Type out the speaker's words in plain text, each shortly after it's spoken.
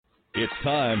It's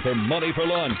time for Money for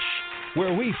Lunch,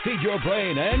 where we feed your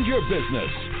brain and your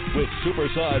business with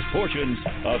supersized portions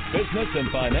of business and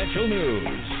financial news.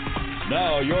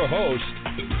 Now your host,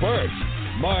 Bert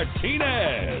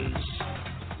Martinez.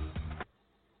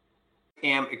 I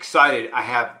am excited. I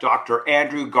have Dr.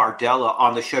 Andrew Gardella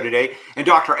on the show today. And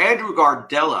Dr. Andrew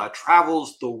Gardella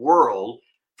travels the world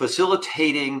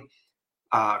facilitating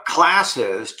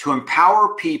classes to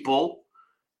empower people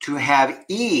to have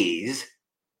ease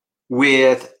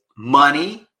with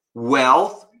money,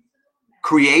 wealth,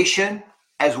 creation,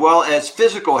 as well as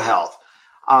physical health.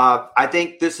 I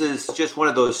think this is just one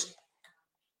of those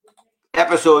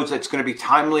episodes that's going to be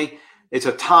timely. It's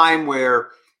a time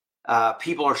where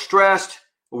people are stressed.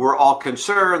 We're all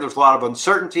concerned. There's a lot of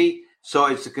uncertainty. So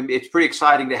it's pretty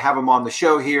exciting to have him on the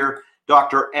show here.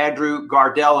 Dr. Andrew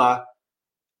Gardella,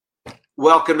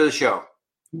 welcome to the show.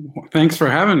 Thanks for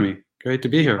having me. Great to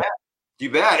be here. You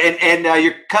bet. And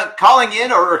you're calling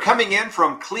in or coming in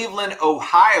from Cleveland,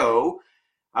 Ohio.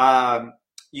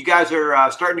 You guys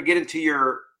are starting to get into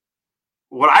your,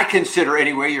 what I consider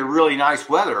anyway, your really nice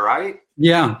weather, right?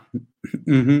 Yeah.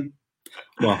 Mm-hmm.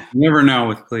 Well, you never know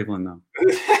with Cleveland, though.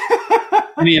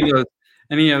 any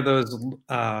of those,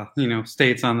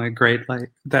 states on the Great Lake,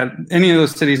 any of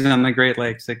those cities on the Great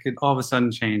Lakes, it could all of a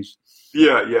sudden change.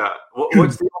 Yeah.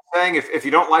 What's the old saying? If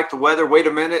you don't like the weather, wait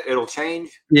a minute, it'll change.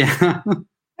 Yeah.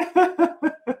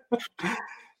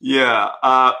 Yeah.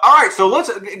 All right. So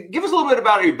let's give us a little bit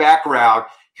about your background.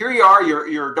 Here you are.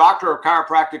 You're a doctor of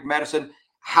chiropractic medicine.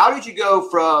 How did you go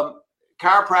from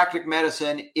chiropractic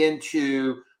medicine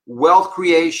into wealth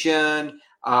creation,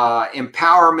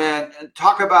 empowerment?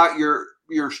 Talk about your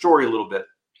story a little bit.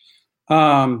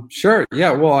 Sure.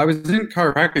 Yeah. Well, I was in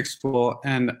chiropractic school,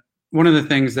 and one of the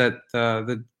things that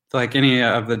like any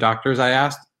of the doctors I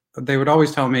asked, they would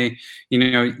always tell me,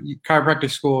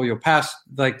 chiropractic school, you'll pass,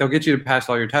 like they'll get you to pass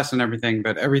all your tests and everything,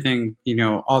 but everything,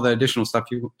 all the additional stuff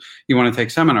you want to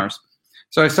take seminars.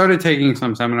 So I started taking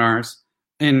some seminars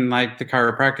in like the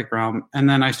chiropractic realm, and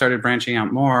then I started branching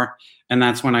out more, and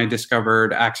that's when I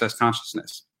discovered Access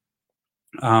Consciousness.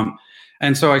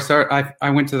 And so I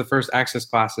went to the first Access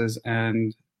classes,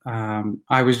 and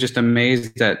I was just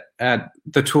amazed at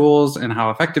the tools and how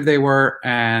effective they were,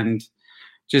 and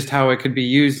just how it could be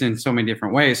used in so many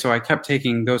different ways. So I kept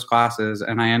taking those classes,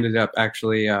 and I ended up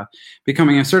actually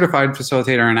becoming a certified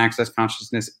facilitator in Access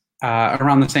Consciousness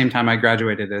around the same time I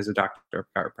graduated as a doctor of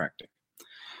chiropractic.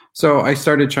 So I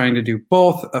started trying to do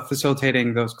both,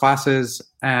 facilitating those classes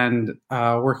and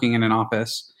working in an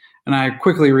office. And I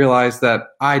quickly realized that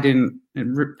I didn't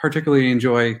particularly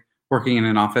enjoy working in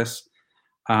an office.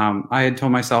 I had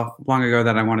told myself long ago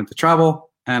that I wanted to travel,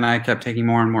 and I kept taking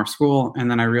more and more school.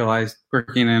 And then I realized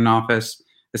working in an office,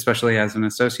 especially as an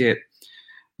associate,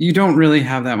 you don't really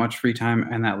have that much free time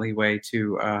and that leeway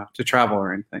to travel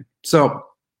or anything. So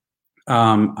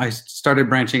I started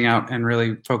branching out and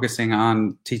really focusing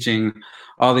on teaching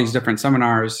all these different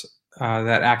seminars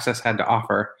that Access had to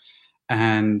offer,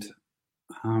 and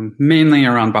mainly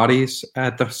around bodies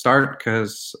at the start,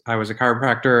 because I was a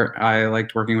chiropractor. I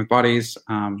liked working with bodies.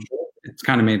 It's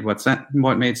kind of made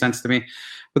what made sense to me.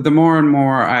 But the more and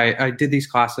more I did these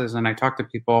classes and I talked to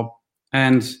people,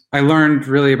 and I learned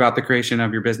really about the creation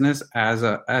of your business as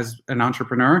an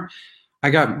entrepreneur. I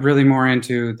got really more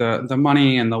into the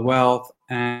money and the wealth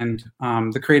and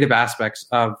the creative aspects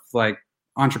of like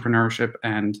entrepreneurship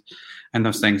and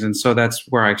those things. And so that's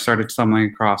where I started stumbling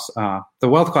across the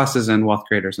wealth classes and Wealth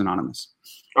Creators Anonymous.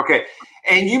 Okay.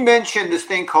 And you mentioned this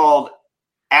thing called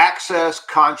Access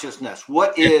Consciousness.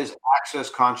 What is Access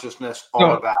Consciousness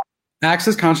all about?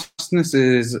 Access Consciousness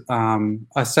is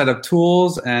a set of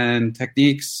tools and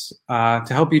techniques to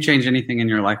help you change anything in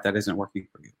your life that isn't working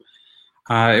for you.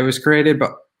 It was created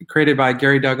by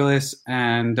Gary Douglas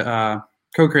and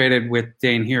co-created with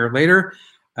Dane here later.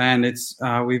 And it's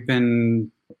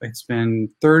been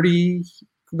 30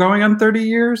 going on 30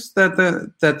 years that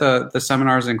the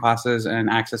seminars and classes and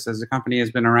Access as a company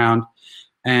has been around.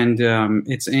 And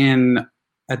it's in,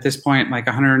 at this point, like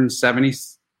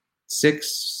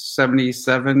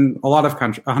 177, a lot of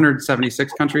countries,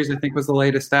 176 countries, I think was the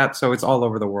latest stat. So it's all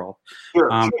over the world.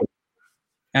 Sure.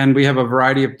 And we have a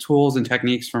variety of tools and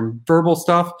techniques, from verbal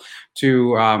stuff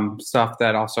to stuff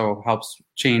that also helps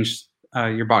change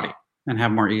your body and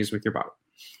have more ease with your body.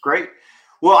 Great.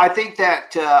 Well, I think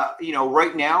that,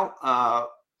 right now,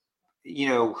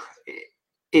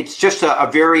 it's just a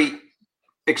very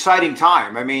exciting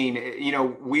time. I mean,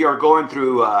 we are going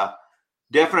through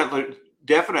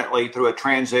definitely through a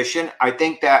transition. I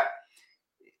think that,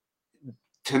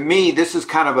 to me, this is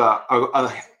kind of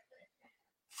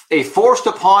a forced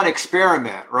upon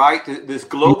experiment, right? This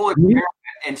global experiment,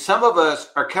 and some of us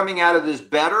are coming out of this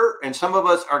better, and some of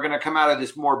us are going to come out of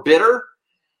this more bitter.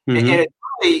 And it's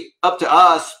really up to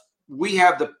us. We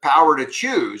have the power to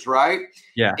choose, right?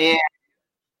 Yeah.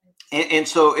 And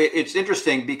so it's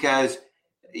interesting because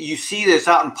you see this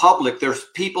out in public. There's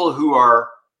people who are,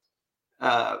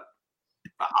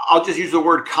 I'll just use the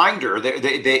word kinder.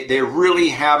 They really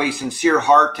have a sincere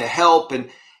heart to help, and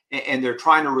they're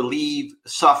trying to relieve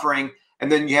suffering.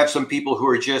 And then you have some people who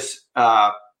are just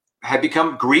have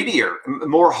become greedier,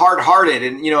 more hard-hearted,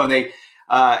 and and they,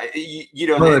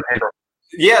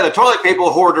 the toilet paper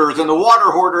hoarders and the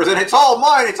water hoarders, and it's all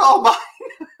mine. It's all mine.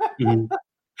 Mm-hmm.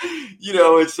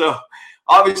 And so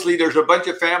obviously there's a bunch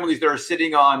of families that are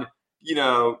sitting on,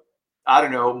 I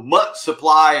don't know, months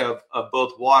supply of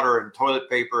both water and toilet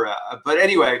paper. But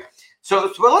anyway,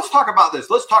 so let's talk about this.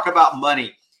 Let's talk about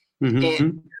money. Mm-hmm.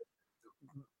 And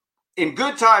in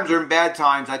good times or in bad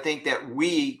times, I think that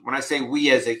when I say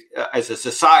we as a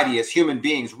society, as human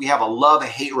beings, we have a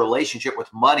love-hate relationship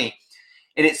with money.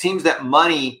 And it seems that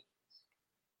money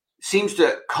seems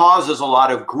to cause us a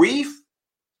lot of grief.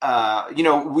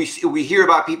 We hear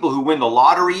about people who win the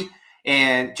lottery,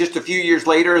 and just a few years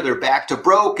later, they're back to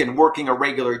broke and working a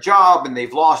regular job, and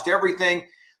they've lost everything.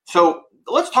 So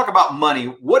let's talk about money.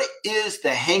 What is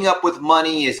the hang up with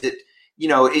money? Is it,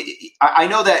 I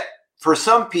know that for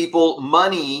some people,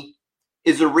 money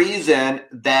is a reason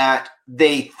that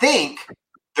they think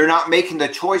they're not making the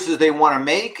choices they want to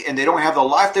make, and they don't have the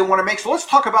life they want to make. So let's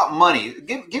talk about money.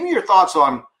 Give me your thoughts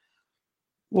on.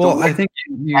 Well, I think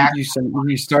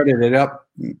you started it up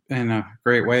in a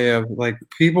great way of like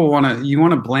people want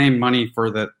to blame money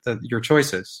for your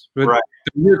choices, but right.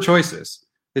 Your choices.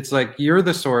 It's like you're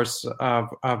the source of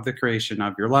the creation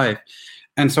of your life.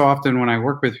 And so often when I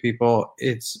work with people,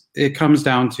 it comes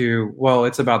down to, well,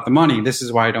 it's about the money. This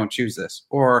is why I don't choose this,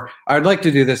 or I'd like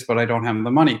to do this, but I don't have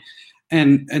the money.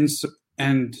 And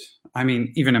I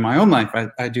mean, even in my own life,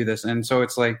 I do this. And so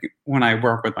it's like when I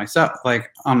work with myself,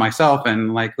 like on myself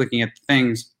and like looking at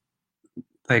things,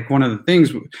 like one of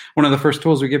the first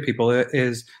tools we give people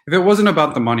is, if it wasn't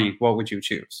about the money, what would you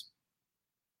choose?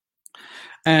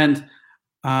 And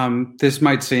this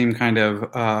might seem kind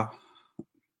of,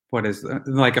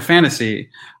 like a fantasy,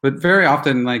 but very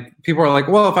often like people are like,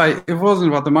 well, if it wasn't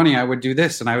about the money, I would do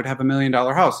this and I would have $1 million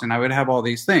house and I would have all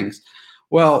these things.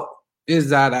 Well, is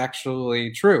that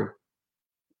actually true?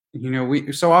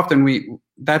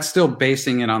 That's still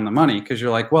basing it on the money, because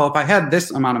you're like, well, if I had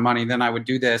this amount of money, then I would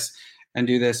do this, and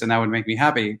that would make me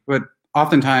happy. But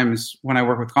oftentimes when I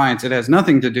work with clients, it has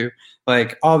nothing to do,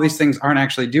 like all these things aren't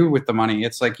actually due with the money.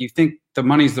 It's like you think the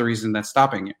money's the reason that's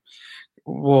stopping you.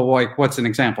 Well, like what's an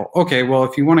example? Okay, well,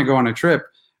 if you want to go on a trip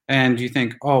and you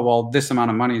think, oh, well, this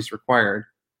amount of money is required.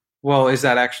 Well, is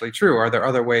that actually true? Are there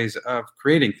other ways of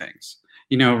creating things?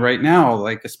 Right now,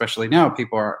 like especially now,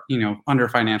 people are, under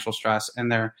financial stress,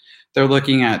 and they're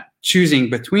looking at choosing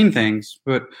between things.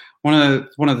 But one of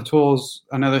the tools,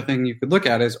 another thing you could look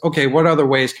at is, okay, what other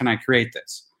ways can I create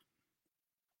this?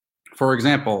 For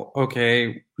example,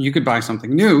 okay, you could buy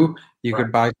something new, you could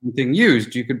buy something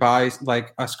used, you could buy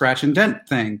like a scratch and dent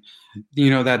thing,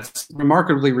 that's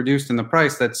remarkably reduced in the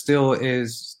price that still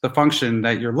is the function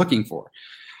that you're looking for.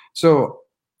 So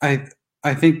I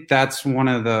think that's one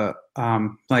of the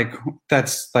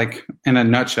that's like in a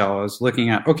nutshell is looking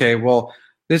at, okay, well,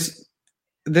 this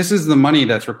is the money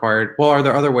that's required. Well, are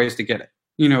there other ways to get it?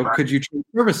 Could you trade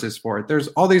services for it? There's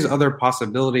all these other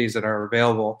possibilities that are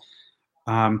available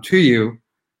to you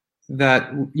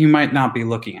that you might not be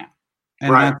looking at.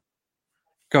 And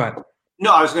go ahead.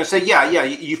 No, I was going to say, yeah.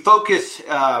 You focus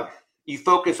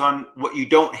on what you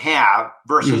don't have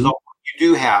versus what you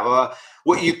do have,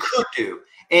 what you could do.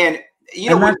 And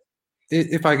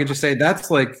if I could just say,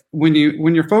 that's like when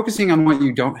you're focusing on what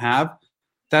you don't have,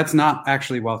 that's not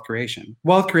actually wealth creation.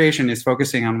 Wealth creation is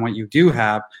focusing on what you do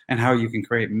have and how you can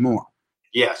create more.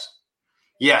 Yes.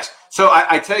 So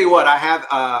I tell you what, I have.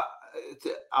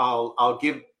 I'll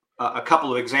give a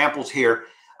couple of examples here.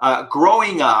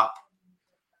 Growing up,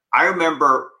 I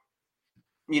remember,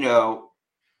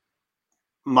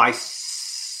 my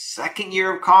second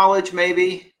year of college,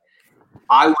 maybe.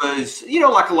 I was,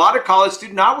 like a lot of college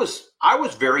students, I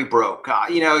was very broke.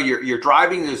 You're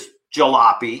driving this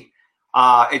jalopy.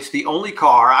 It's the only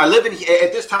car. I live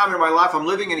at this time in my life, I'm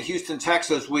living in Houston,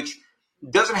 Texas, which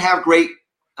doesn't have great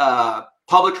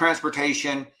public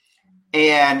transportation,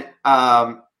 and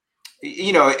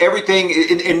everything,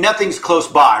 and nothing's close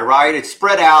by, right? It's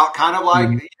spread out, kind of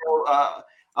like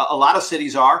a lot of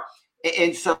cities are.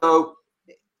 And so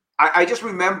I just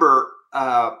remember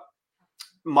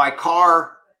my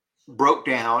car broke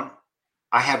down.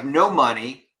 I have no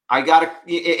money. I got and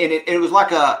it was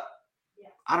like I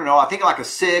don't know, I think like a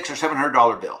 $600 or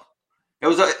 $700 bill. It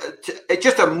was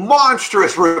just a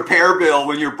monstrous repair bill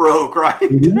when you're broke, right?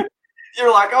 Mm-hmm.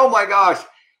 You're like, oh my gosh.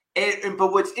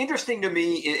 But what's interesting to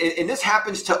me, and this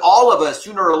happens to all of us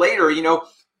sooner or later,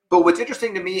 but what's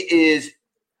interesting to me is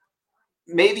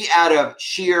maybe out of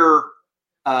sheer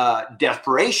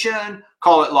desperation,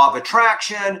 call it law of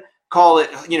attraction, call it,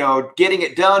 getting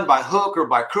it done by hook or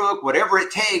by crook, whatever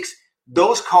it takes,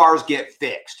 those cars get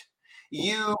fixed.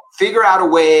 You figure out a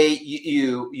way,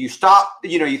 you stop,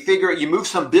 you move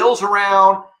some bills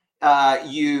around,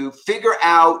 you figure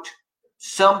out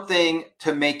something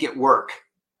to make it work.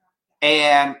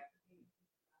 And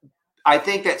I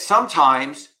think that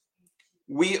sometimes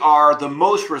we are the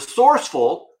most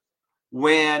resourceful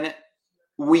when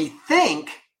we think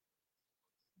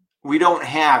we don't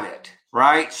have it,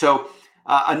 right? So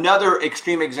another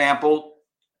extreme example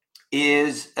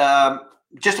is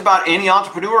just about any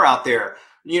entrepreneur out there.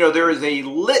 There is a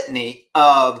litany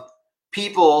of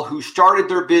people who started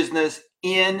their business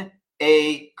in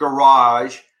a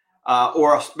garage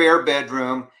or a spare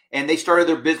bedroom, and they started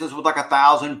their business with like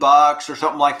 $1,000 or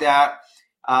something like that.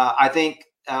 I think,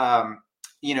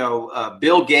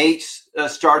 Bill Gates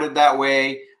started that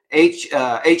way.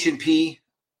 H&P,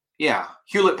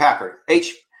 Hewlett Packard,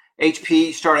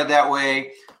 HP started that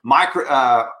way. I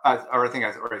think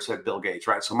I already said Bill Gates,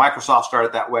 right? So Microsoft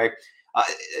started that way,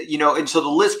 and so the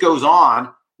list goes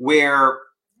on where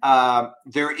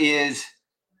there is,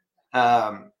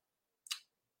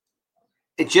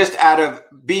 it just out of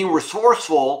being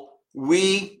resourceful,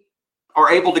 we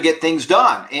are able to get things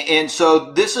done. And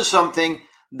so this is something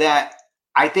that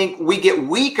I think we get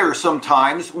weaker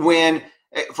sometimes when,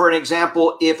 for an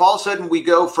example, if all of a sudden we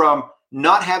go from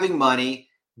not having money,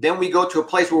 then we go to a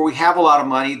place where we have a lot of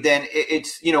money, then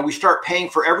it's, we start paying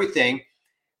for everything.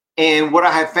 And what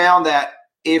I have found that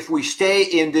if we stay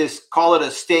in this, call it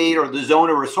a state or the zone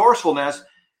of resourcefulness,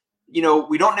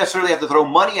 we don't necessarily have to throw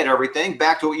money at everything.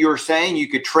 Back to what you were saying, you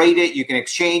could trade it, you can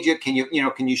exchange it. Can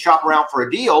you shop around for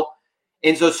a deal?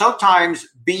 And so sometimes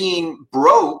being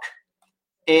broke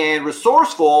and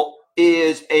resourceful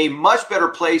is a much better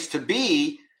place to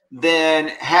be than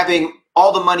having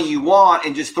all the money you want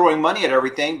and just throwing money at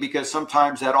everything, because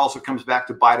sometimes that also comes back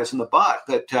to bite us in the butt.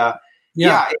 But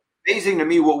it's amazing to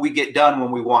me what we get done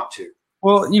when we want to.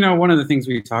 Well, one of the things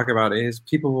we talk about is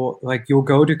people will, you'll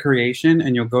go to creation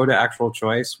and you'll go to actual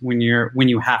choice when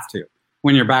you have to,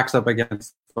 when your back's up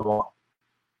against the wall.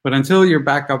 But until your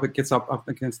back gets up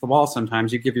against the wall,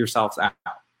 sometimes you give yourselves out.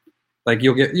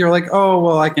 You're like, oh,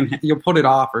 well, you'll put it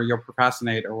off or you'll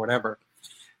procrastinate or whatever.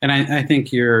 And I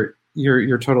think you're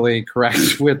totally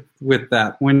correct with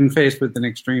that when faced with an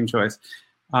extreme choice.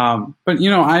 But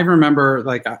I remember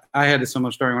I had a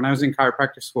similar story when I was in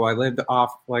chiropractic school. I lived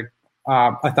off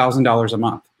 $1,000 a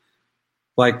month,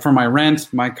 for my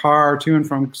rent, my car to and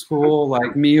from school,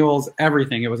 meals,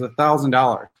 everything. It was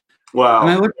 $1,000. Wow.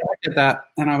 And I looked back at that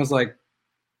and I was like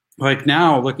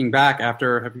now looking back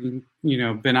after having,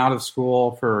 been out of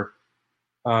school for,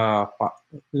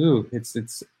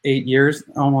 it's 8 years,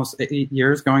 almost 8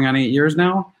 years, going on 8 years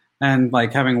now. And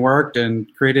having worked and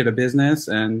created a business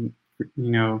and,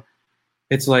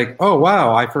 it's like, oh,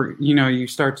 wow. You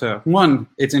start to,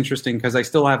 it's interesting because I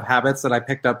still have habits that I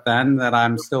picked up then that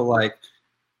I'm still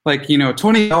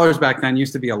 $20 back then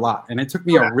used to be a lot. And it took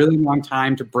me a really long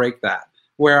time to break that,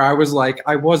 where I was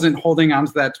I wasn't holding on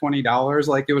to that $20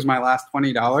 like it was my last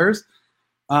 $20,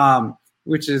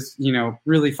 which is,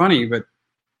 really funny. But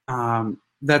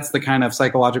that's the kind of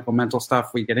psychological mental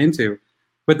stuff we get into.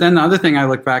 But then the other thing I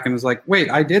look back and was like,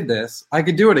 wait, I did this. I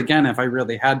could do it again if I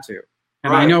really had to.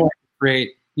 And I know I could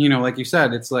create, like you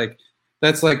said, it's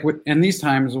that's and these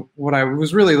times what I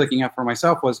was really looking at for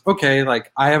myself was, okay,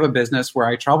 I have a business where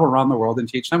I travel around the world and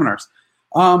teach seminars.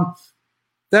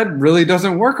 That really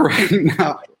doesn't work right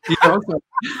now. So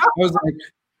I was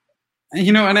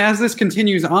and as this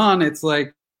continues on, it's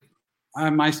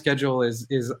my schedule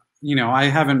is I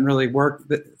haven't really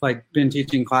worked, been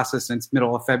teaching classes since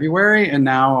middle of February, and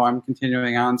now I'm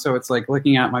continuing on. So it's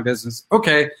looking at my business.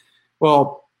 Okay,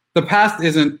 well, the past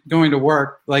isn't going to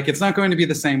work. It's not going to be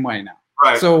the same way now.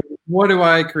 Right. So what do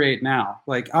I create now?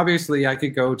 Obviously I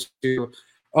could go to,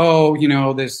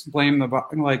 this blame the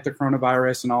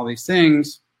coronavirus and all these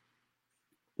things,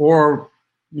 or,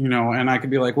 and I could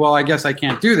be well, I guess I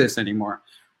can't do this anymore.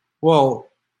 Well,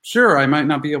 sure, I might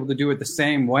not be able to do it the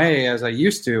same way as I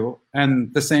used to.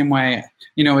 And the same way,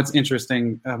 it's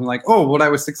interesting. I'm I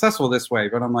was successful this way,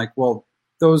 but I'm well,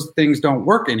 those things don't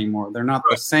work anymore. They're not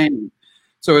the same.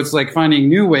 So it's finding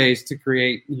new ways to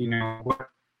create,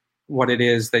 what it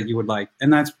is that you would like.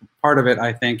 And that's part of it,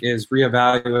 I think, is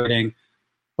reevaluating,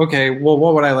 okay, well,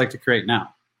 what would I like to create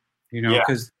now?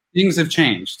 Because things have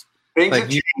changed.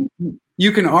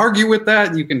 You can argue with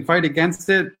that, you can fight against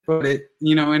it, but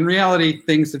in reality,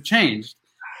 things have changed.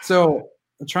 So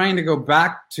trying to go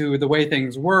back to the way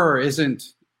things were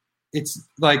it's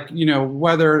like,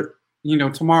 whether,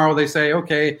 tomorrow they say,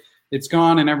 okay, it's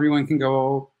gone and everyone can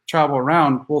go travel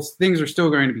around. Well, things are still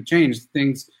going to be changed.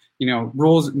 Things,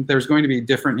 rules, there's going to be a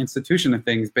different institution of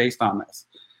things based on this.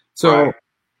 So,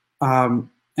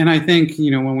 and I think,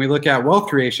 when we look at wealth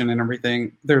creation and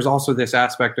everything, there's also this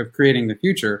aspect of creating the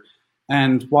future.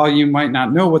 And while you might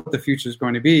not know what the future is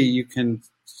going to be, you can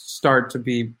start to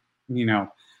be,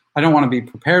 I don't want to be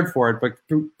prepared for it,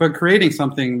 but creating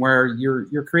something where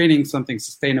you're creating something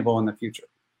sustainable in the future,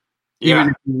 even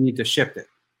if you need to shift it.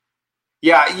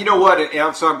 Yeah, you know what?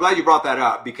 And so I'm glad you brought that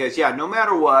up because, no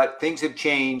matter what, things have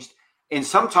changed. And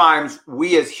sometimes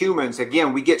we as humans,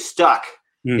 again, we get stuck.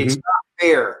 Mm-hmm. It's not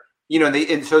fair.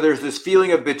 And so there's this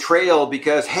feeling of betrayal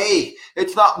because, hey,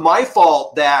 it's not my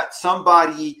fault that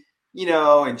somebody,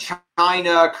 in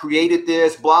China created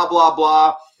this, blah, blah,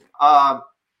 blah.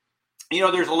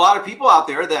 There's a lot of people out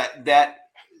there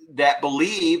that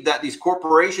believe that these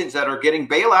corporations that are getting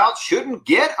bailouts shouldn't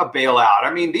get a bailout.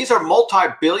 I mean, these are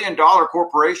multi-billion-dollar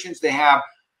corporations. They have,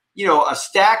 a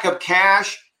stack of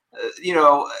cash.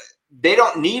 They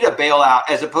don't need a bailout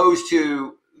as opposed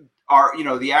to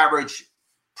the average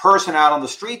person out on the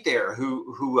street there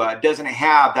who doesn't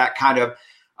have that kind of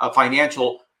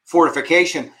financial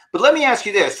fortification. But let me ask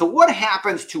you this. So what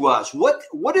happens to us?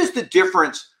 What is the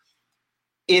difference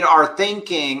in our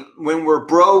thinking when we're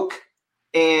broke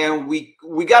and we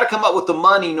got to come up with the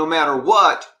money no matter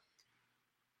what?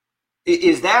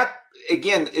 Is that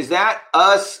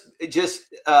us just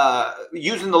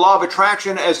using the law of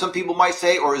attraction, as some people might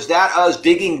say, or is that us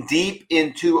digging deep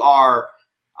into our,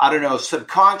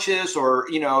 subconscious, or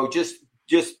just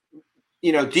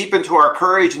deep into our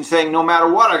courage and saying, no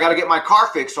matter what, I got to get my car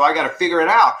fixed, so I got to figure it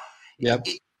out. Yep.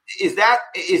 Is that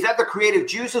the creative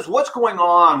juices? What's going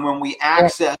on when we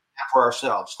access that for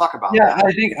ourselves? Talk about that.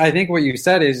 I think what you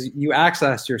said is you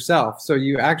access yourself. So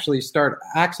you actually start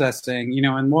accessing,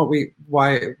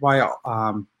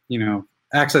 and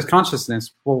access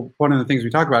consciousness. Well, one of the things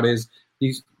we talk about is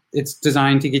it's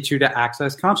designed to get you to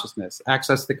access consciousness,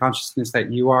 access the consciousness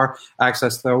that you are,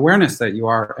 access the awareness that you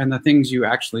are, and the things you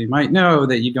actually might know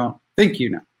that you don't think you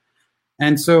know.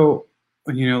 And so,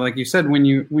 like you said, when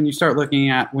you start looking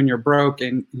at when you're broke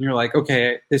and you're like,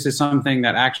 okay, this is something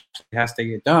that actually has to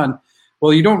get done.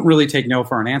 Well, you don't really take no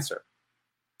for an answer.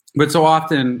 But so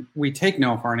often we take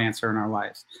no for an answer in our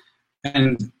lives.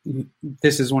 And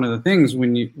this is one of the things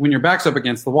when your back's up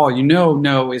against the wall,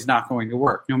 no is not going to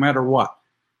work no matter what.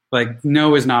 Like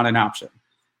no is not an option.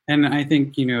 And I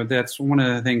think, that's one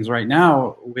of the things right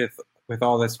now with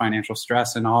all this financial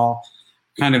stress and all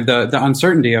kind of the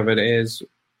uncertainty of it is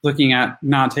looking at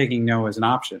not taking no as an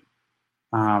option.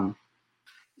 All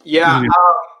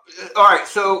right.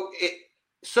 So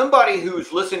somebody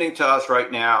who's listening to us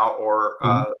right now, or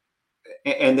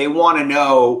and they want to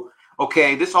know,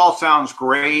 okay, this all sounds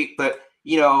great, but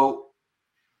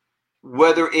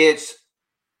whether it's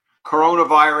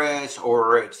coronavirus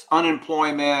or it's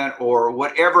unemployment or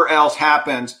whatever else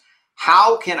happens,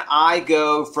 how can I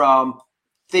go from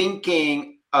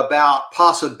thinking about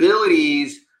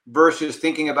possibilities versus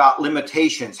thinking about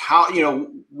limitations? How,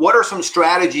 what are some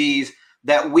strategies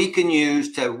that we can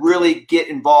use to really get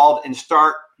involved and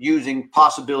start using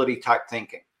possibility type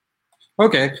thinking?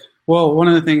 Okay. Well, one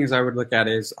of the things I would look at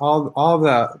is all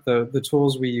the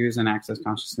tools we use in Access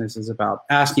Consciousness is about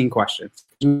asking questions.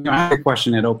 When you ask a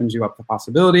question, it opens you up to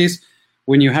possibilities.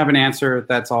 When you have an answer,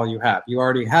 that's all you have. You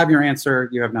already have your answer.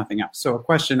 You have nothing else. So a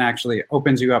question actually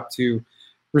opens you up to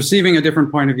receiving a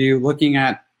different point of view, looking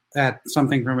at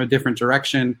something from a different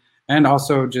direction, and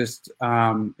also just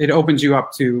it opens you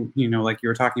up to, like you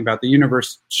were talking about, the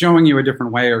universe showing you a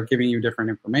different way or giving you different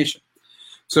information.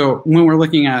 So when we're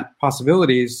looking at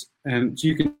possibilities, and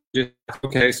you can just,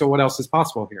 okay, so what else is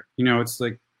possible here? It's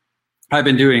like I've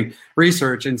been doing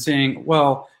research and seeing,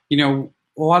 well, a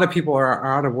lot of people are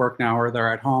out of work now, or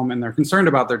they're at home and they're concerned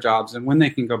about their jobs and when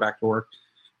they can go back to work.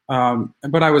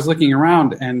 But I was looking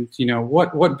around and,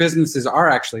 what businesses are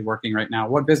actually working right now?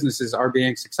 What businesses are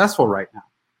being successful right now?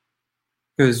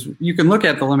 Because you can look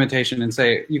at the limitation and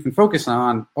say, you can focus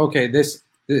on, okay,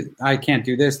 I can't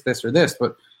do this, or this,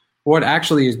 but what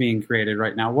actually is being created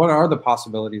right now? What are the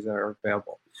possibilities that are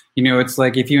available? It's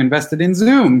like if you invested in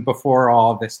Zoom before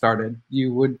all of this started,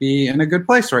 you would be in a good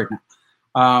place right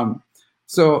now.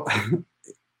 So,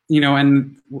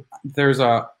 and there's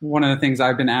one of the things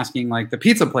I've been asking, like the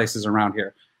pizza places around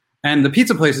here, and the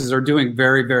pizza places are doing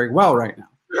very, very well right now.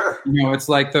 Sure. It's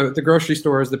like the grocery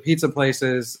stores, the pizza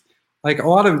places, like a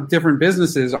lot of different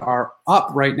businesses are up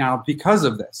right now because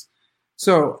of this.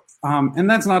 So, and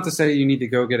that's not to say you need to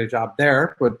go get a job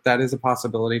there, but that is a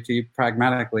possibility to you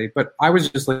pragmatically. But I was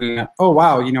just looking at, oh,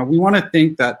 wow, we want to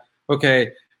think that,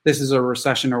 okay, this is a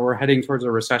recession or we're heading towards a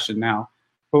recession now.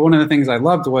 But one of the things I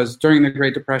loved was during the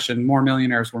Great Depression, more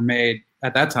millionaires were made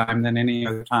at that time than any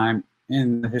other time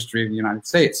in the history of the United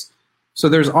States. So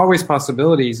there's always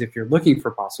possibilities if you're looking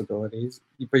for possibilities,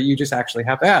 but you just actually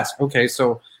have to ask, okay,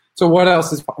 so what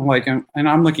else is like, and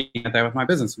I'm looking at that with my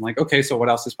business. I'm like, okay, so what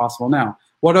else is possible now?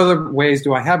 What other ways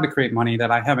do I have to create money that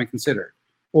I haven't considered?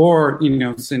 Or,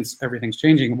 since everything's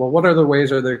changing, well, what other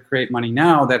ways are there to create money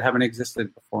now that haven't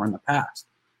existed before in the past?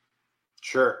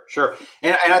 Sure.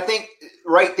 And I think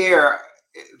right there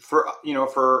for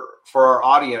our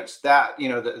audience that,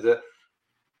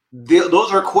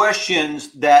 those are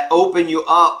questions that open you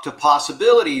up to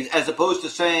possibilities as opposed to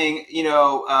saying,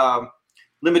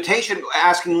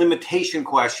 asking limitation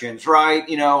questions, right?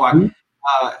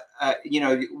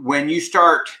 When you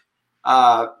start,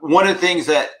 one of the things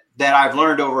that I've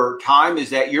learned over time is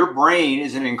that your brain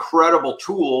is an incredible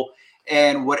tool,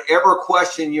 and whatever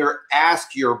question you're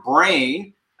asked your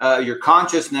brain, your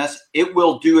consciousness, it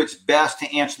will do its best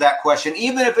to answer that question,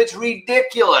 even if it's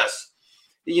ridiculous.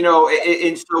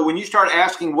 And so when you start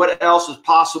asking what else is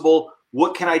possible,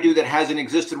 what can I do that hasn't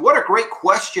existed? What a great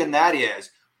question that is.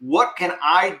 What can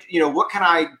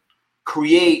I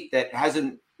create that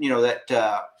hasn't,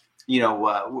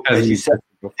 as you said,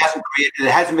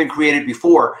 hasn't been created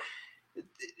before?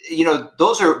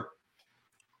 Those are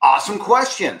awesome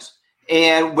questions.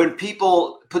 And when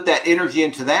people put that energy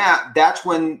into that, that's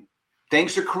when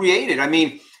things are created. I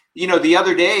mean, the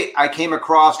other day I came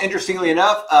across, interestingly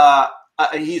enough,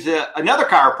 he's another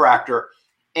chiropractor,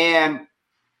 and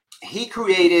he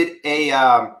created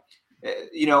a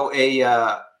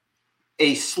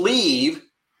sleeve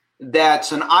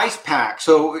that's an ice pack.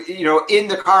 So, in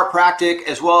the chiropractic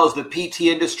as well as the PT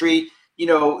industry,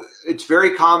 it's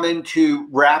very common to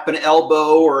wrap an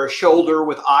elbow or a shoulder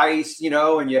with ice,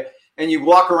 and you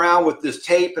walk around with this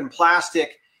tape and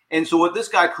plastic. And so what this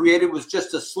guy created was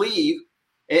just a sleeve,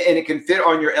 and it can fit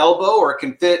on your elbow, or it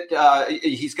can fit,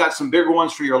 he's got some bigger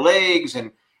ones for your legs.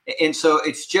 And so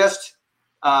it's just,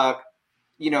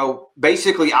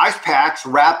 basically ice packs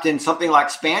wrapped in something like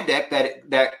spandex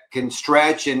that can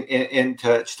stretch and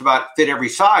to just about fit every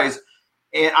size.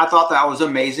 And I thought that was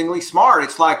amazingly smart.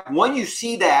 It's like when you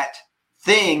see that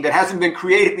thing that hasn't been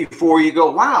created before, you go,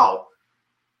 wow,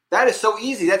 that is so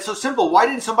easy. That's so simple. Why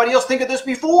didn't somebody else think of this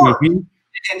before? Mm-hmm.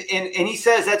 And he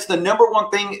says that's the number one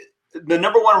thing. The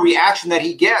number one reaction that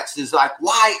he gets is like,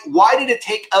 why did it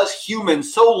take us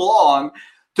humans so long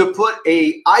to put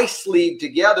a ice sleeve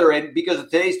together? And because of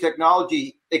today's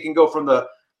technology, it can go from the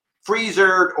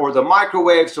freezer or the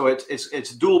microwave. So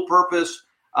it's dual purpose,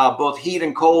 both heat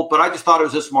and cold. But I just thought it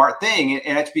was a smart thing.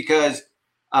 And it's because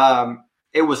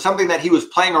it was something that he was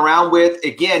playing around with,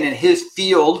 again, in his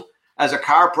field as a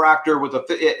chiropractor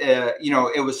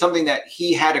it was something that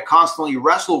he had to constantly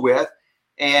wrestle with.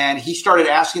 And he started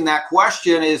asking that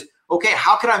question is, okay,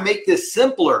 how can I make this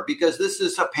simpler? Because this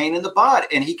is a pain in the butt.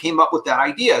 And he came up with that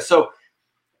idea. So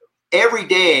every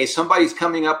day somebody's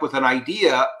coming up with an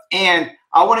idea. And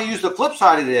I want to use the flip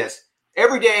side of this.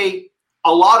 Every day,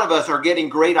 a lot of us are getting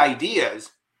great ideas,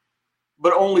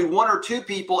 but only one or two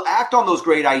people act on those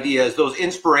great ideas, those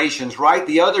inspirations, right?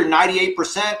 The other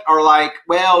 98% are like,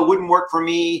 well, it wouldn't work for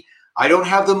me. I don't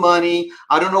have the money.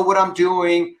 I don't know what I'm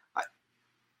doing.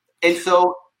 And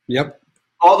so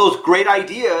all those great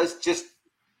ideas, just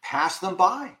pass them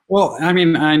by. Well, I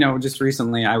mean, I know just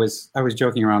recently I was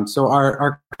joking around. So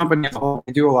our company as a whole,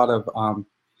 we do a lot of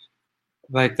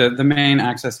like the main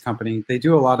access company, they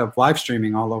do a lot of live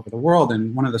streaming all over the world.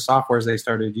 And one of the softwares they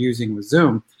started using was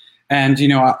Zoom. And,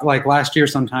 like last year,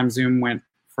 sometime Zoom went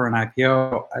for an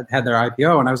IPO, had their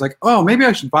IPO, and I was like, oh, maybe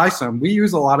I should buy some. We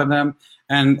use a lot of them.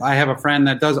 And I have a friend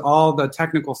that does all the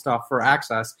technical stuff for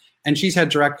access. And she's had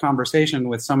direct conversation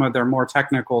with some of their more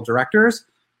technical directors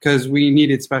because we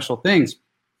needed special things.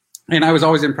 And I was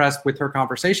always impressed with her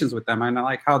conversations with them. And I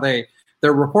like how their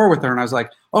rapport with her. And I was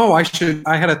like, I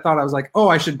was like,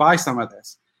 I should buy some of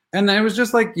this. And then it was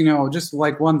just like, just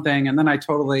like one thing. And then I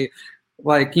totally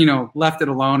left it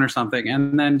alone or something.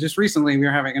 And then just recently we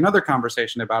were having another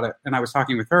conversation about it. And I was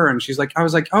talking with her and I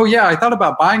was like, oh yeah, I thought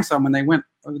about buying some when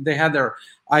they had their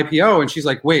IPO. And she's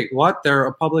like, wait, what? They're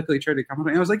a publicly traded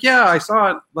company? And I was like, yeah, I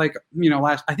saw it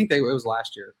I think it was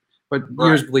last year. but Right.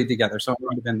 years bleed together, so it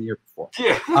might have been the year before.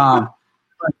 Yeah.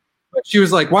 But she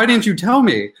was like, "Why didn't you tell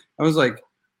me?" I was like,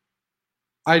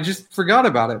 "I just forgot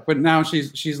about it." But now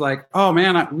she's like, "Oh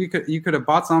man, you could have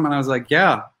bought some," and I was like,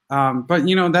 "Yeah." But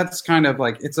that's kind of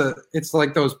like it's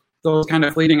like those kind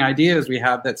of fleeting ideas we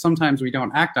have that sometimes we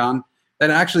don't act on that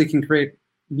actually can create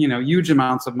huge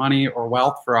amounts of money or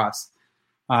wealth for us.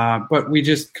 But we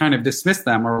just kind of dismiss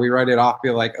them, or we write it off, be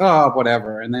like, "Oh,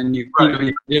 whatever," and then you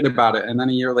forget about it, and then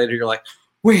a year later you're like,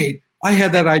 "Wait, I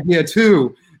had that idea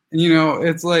too," and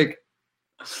it's like,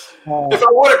 if I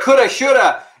woulda, coulda,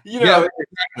 shoulda, yeah,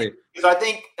 exactly. Because I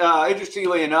think,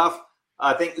 interestingly enough,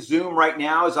 I think Zoom right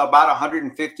now is about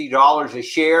 $150 a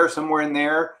share, somewhere in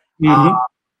there, Mm-hmm.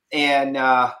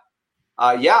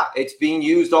 Yeah, it's being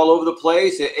used all over the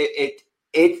place.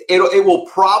 It will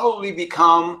probably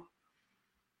become,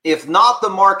 if not the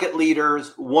market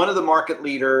leaders, one of the market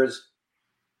leaders,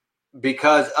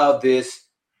 because of this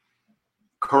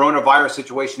coronavirus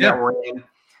situation that we're in.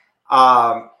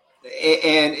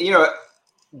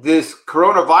 This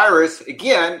coronavirus,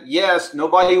 again, yes,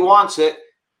 nobody wants it,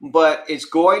 but it's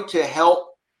going to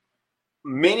help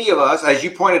many of us. As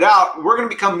you pointed out, we're going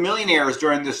to become millionaires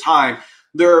during this time.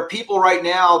 There are people right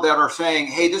now that are saying,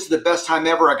 "Hey, this is the best time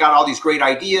ever. I got all these great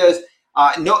ideas."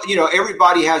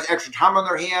 Everybody has extra time on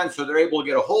their hands, so they're able to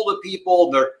get a hold of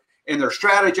people. They're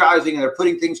strategizing and they're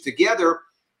putting things together,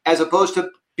 as opposed to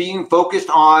being focused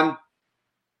on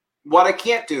what I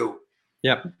can't do.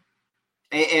 Yep.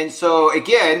 And so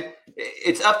again,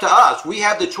 it's up to us. We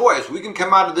have the choice. We can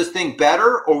come out of this thing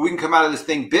better, or we can come out of this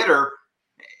thing bitter.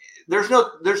 There's no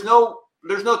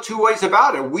two ways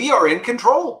about it. We are in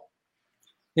control.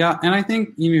 Yeah, and I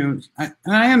think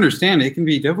I understand it can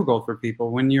be difficult for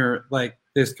people when you're like,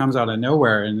 this comes out of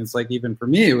nowhere, and it's like, even for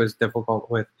me, it was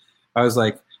difficult. I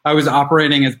was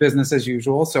operating as business as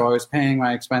usual, so I was paying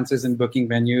my expenses and booking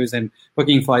venues and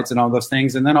booking flights and all those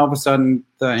things, and then all of a sudden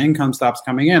the income stops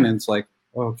coming in, and it's like,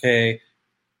 okay,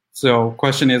 so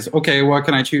question is, okay, what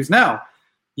can I choose now?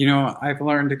 I've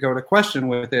learned to go to question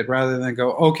with it rather than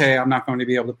go, okay, I'm not going to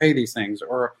be able to pay these things,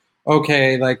 or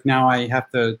okay, like now I have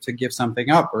to give something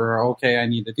up, or okay, I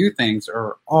need to do things,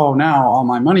 or oh, now all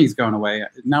my money's going away.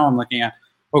 Now I'm looking at,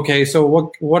 okay,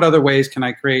 so what other ways can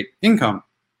I create income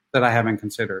that I haven't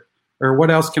considered, or what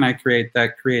else can I create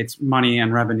that creates money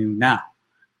and revenue now?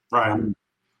 Right.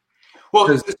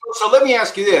 So let me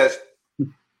ask you this: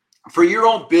 for your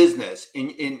own business,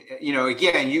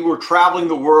 again, you were traveling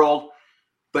the world,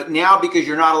 but now because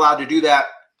you're not allowed to do that,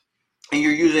 and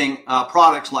you're using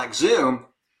products like Zoom.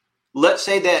 Let's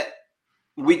say that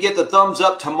we get the thumbs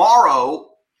up tomorrow.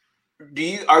 Do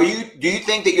you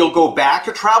think that you'll go back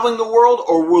to traveling the world,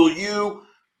 or will you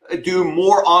do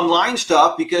more online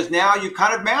stuff because now you've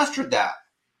kind of mastered that?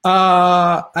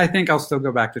 I think I'll still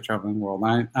go back to traveling the world.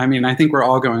 I mean, I think we're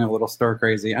all going a little stir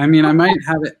crazy. I mean, I might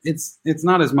have it. It's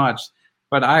not as much,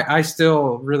 but I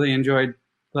still really enjoyed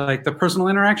like the personal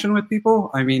interaction with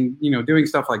people. I mean, doing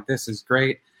stuff like this is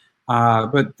great.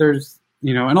 But there's,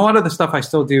 and a lot of the stuff I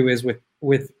still do is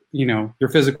with your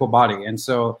physical body. And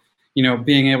so,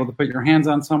 being able to put your hands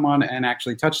on someone and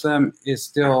actually touch them is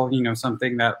still,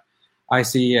 something that I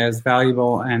see as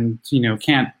valuable, and,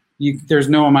 there's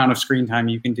no amount of screen time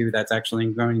you can do that's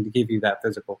actually going to give you that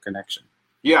physical connection.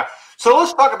 Yeah. So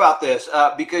let's talk about this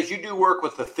because you do work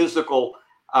with the physical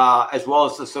as well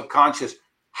as the subconscious.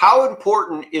 How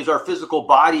important is our physical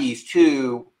bodies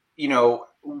to,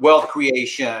 wealth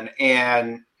creation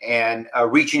and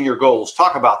reaching your goals?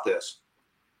 Talk about this.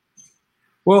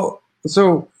 Well,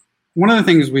 so one of the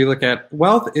things we look at,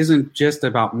 wealth isn't just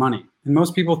about money. And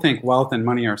most people think wealth and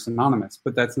money are synonymous,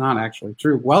 but that's not actually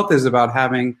true. Wealth is about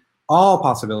having all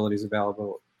possibilities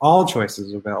available, all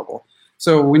choices available.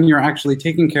 So when you're actually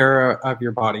taking care of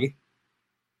your body,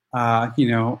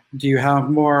 do you have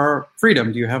more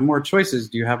freedom? Do you have more choices?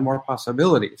 Do you have more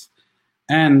possibilities?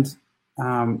 And,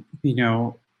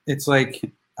 it's like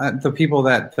the people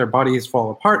that their bodies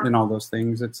fall apart and all those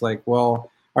things, it's like, well,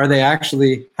 are they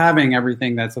actually having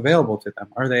everything that's available to them?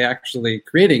 Are they actually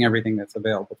creating everything that's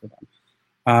available to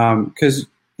them? Because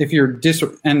if you're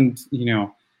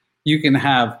you can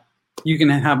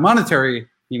have monetary,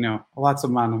 lots of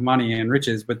amount of money and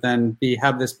riches, but then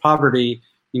have this poverty,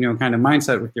 kind of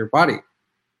mindset with your body,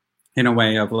 in a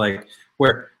way of like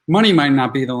where money might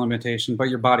not be the limitation, but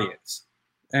your body is.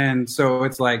 And so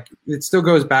it's like, it still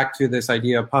goes back to this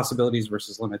idea of possibilities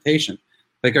versus limitation.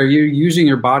 Like, are you using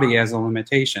your body as a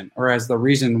limitation or as the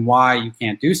reason why you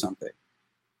can't do something?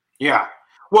 Yeah.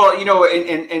 Well,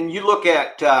 and you look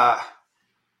at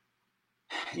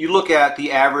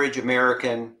the average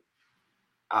American.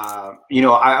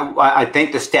 I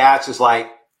think the stats is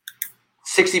like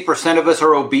 60% of us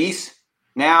are obese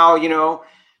now,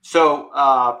 So,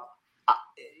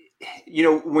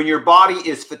 when your body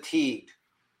is fatigued,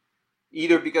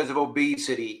 either because of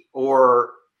obesity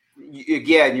or,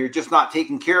 again, you're just not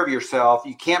taking care of yourself,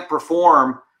 you can't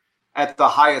perform at the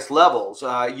highest levels.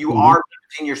 You are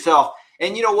limiting yourself.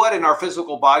 And you know what? And our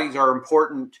physical bodies are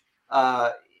important,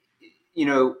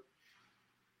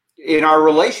 in our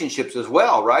relationships as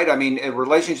well, right? I mean, in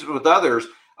relationships with others.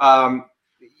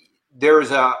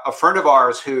 There's a friend of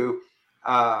ours who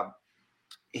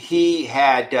he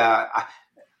had,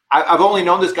 I've only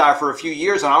known this guy for a few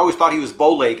years, and I always thought he was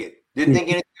bow-legged. Didn't think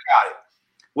anything about it.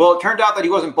 Well, it turned out that he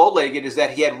wasn't bow-legged, is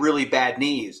that he had really bad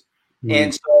knees.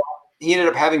 And so he ended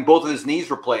up having both of his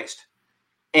knees replaced.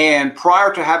 And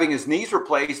prior to having his knees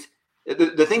replaced,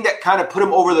 the thing that kind of put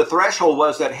him over the threshold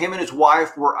was that him and his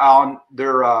wife were on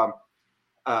their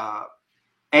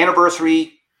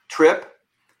anniversary trip.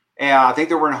 And I think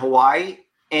they were in Hawaii,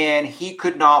 and he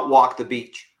could not walk the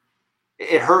beach.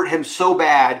 It hurt him so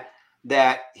bad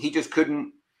that he just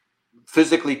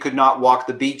physically could not walk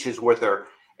the beaches with her.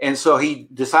 And so he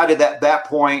decided that at that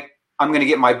point, I'm going to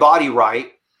get my body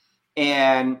right.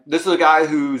 And this is a guy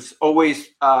who's always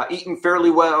eaten fairly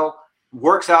well,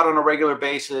 works out on a regular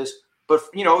basis, but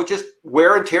just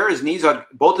wear and tear.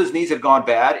 Both his knees had gone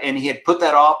bad, and he had put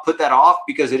that off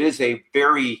because it is a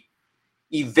very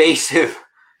evasive,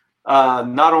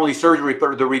 not only surgery,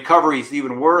 but the recovery is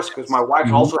even worse because my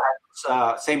wife also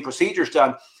had same procedures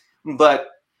done. But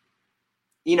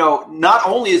not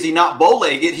only is he not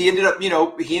bow-legged, he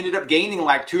ended up gaining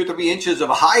like 2 or 3 inches of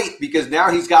height because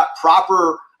now he's got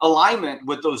proper alignment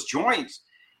with those joints.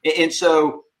 And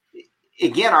so,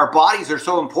 again, our bodies are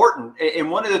so important. And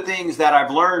one of the things that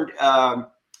I've learned,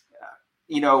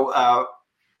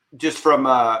 just from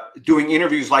doing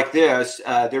interviews like this,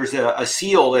 there's a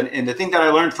SEAL, and the thing that I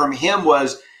learned from him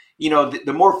was,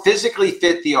 the more physically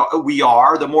fit we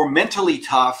are, the more mentally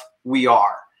tough we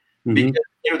are. Because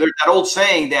there's that old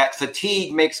saying that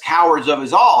fatigue makes cowards of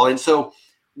us all. And so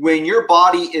when your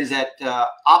body is at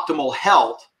optimal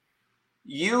health,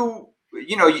 you'll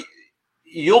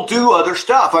do other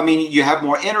stuff. I mean, you have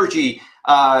more energy.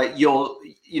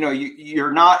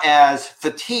 You're not as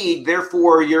fatigued.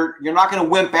 Therefore, you're not going to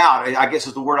wimp out, I guess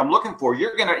is the word I'm looking for.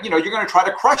 You're going to try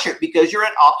to crush it because you're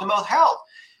at optimal health.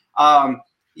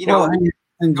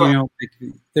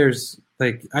 There's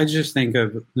I just think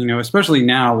of, especially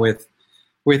now with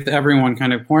everyone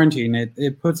kind of quarantined,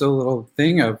 it puts a little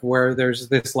thing of where there's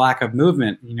this lack of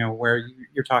movement, where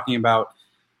you're talking about,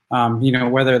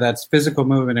 whether that's physical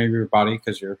movement of your body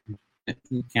because you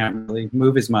can't really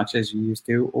move as much as you used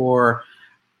to, or,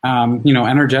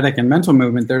 energetic and mental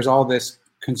movement. There's all this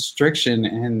constriction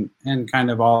and kind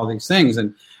of all these things.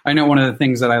 And I know one of the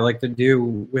things that I like to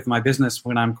do with my business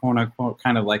when I'm quote unquote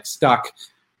kind of like stuck,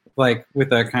 like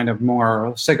with a kind of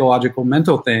more psychological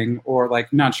mental thing, or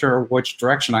like not sure which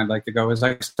direction I'd like to go, is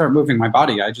I start moving my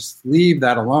body. I just leave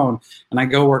that alone and I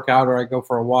go work out, or I go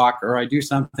for a walk, or I do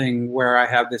something where I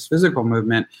have this physical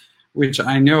movement, which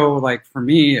I know, like for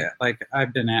me, like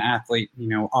I've been an athlete,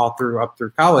 all up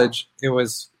through college. It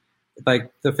was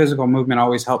like the physical movement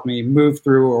always helped me move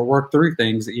through or work through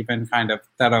things, even kind of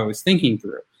that I was thinking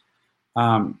through.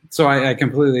 So I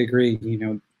completely agree.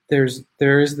 There is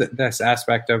this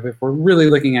aspect of, if we're really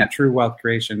looking at true wealth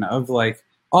creation, of like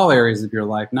all areas of your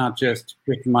life, not just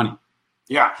with money.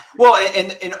 Yeah. Well,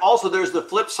 and also there's the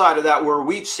flip side of that, where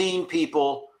we've seen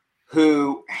people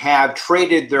who have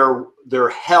traded their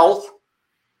health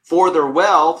for their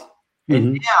wealth,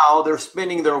 and now they're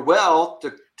spending their wealth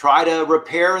to try to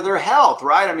repair their health,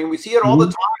 right? I mean, we see it all the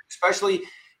time, especially,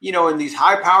 in these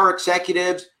high power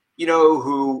executives,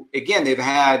 who, again, they've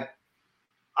had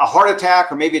a heart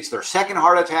attack, or maybe it's their second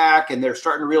heart attack, and they're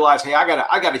starting to realize, hey, I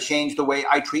gotta change the way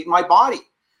I treat my body.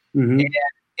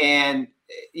 And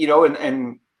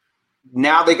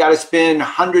now they got to spend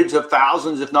hundreds of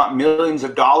thousands, if not millions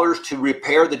of dollars to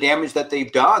repair the damage that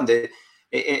they've done.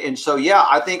 And so, yeah,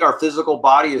 I think our physical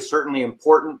body is certainly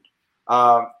important.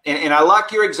 And I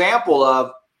like your example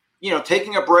of,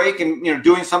 taking a break and,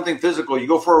 doing something physical. You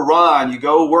go for a run, you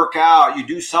go work out, you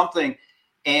do something,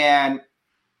 and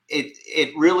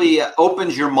it really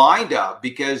opens your mind up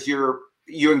because you're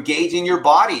engaging your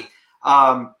body.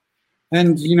 And,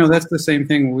 that's the same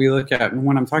thing we look at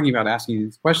when I'm talking about asking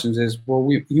these questions is, well,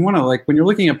 you want to, like, when you're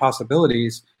looking at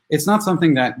possibilities, it's not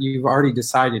something that you've already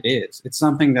decided is. It's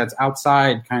something that's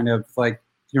outside kind of like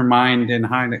your mind and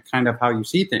kind of how you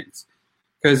see things.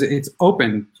 Because it's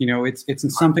open,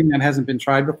 it's something that hasn't been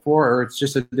tried before, or it's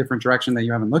just a different direction that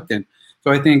you haven't looked in.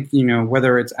 So I think,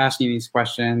 whether it's asking these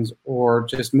questions or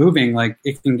just moving, like,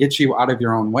 it can get you out of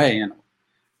your own way.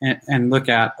 and look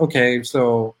at, okay,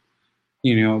 so,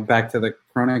 back to the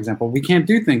Corona example, we can't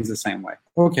do things the same way.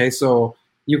 Okay, so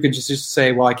you could just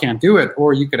say, well, I can't do it.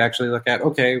 Or you could actually look at,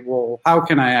 okay, well, how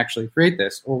can I actually create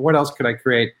this? Or what else could I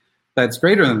create that's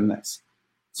greater than this?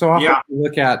 So often you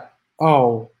look at,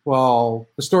 oh, well,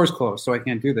 the store's closed, so I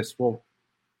can't do this. Well,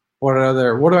 what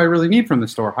do I really need from the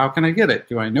store? How can I get it?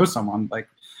 Do I know someone? Like,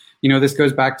 this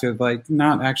goes back to like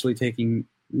not actually taking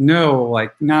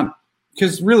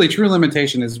because really true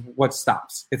limitation is what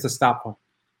stops. It's a stop point.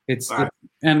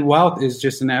 And wealth is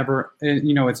just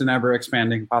it's an ever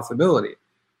expanding possibility.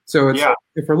 So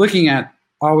if we're looking at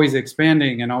always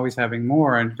expanding and always having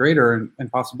more and greater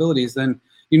and possibilities, then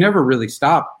you never really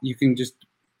stop. You can just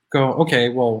go, okay,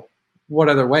 well, what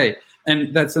other way?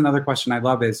 And that's another question I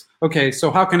love is, okay,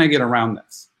 so how can I get around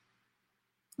this?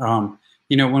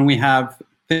 When we have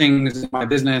things in my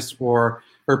business or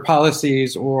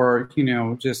policies or,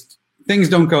 just things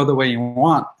don't go the way you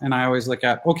want. And I always look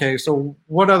at, okay, so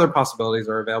what other possibilities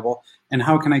are available and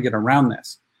how can I get around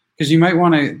this? Because you might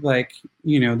want to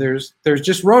there's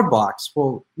just roadblocks.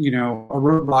 Well, a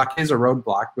roadblock is a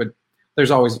roadblock, but there's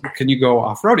always, can you go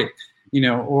off-roading?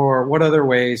 Or what other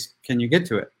ways can you get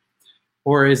to it?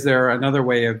 Or is there another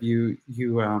way of you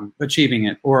achieving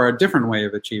it, or a different way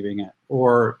of achieving it,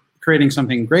 or creating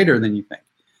something greater than you think?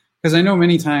 Because I know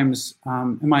many times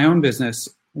in my own business,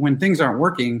 when things aren't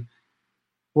working,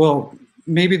 well,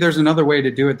 maybe there's another way to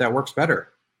do it that works better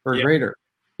or greater.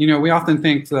 We often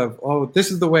think of, oh, this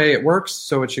is the way it works,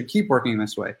 so it should keep working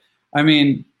this way. I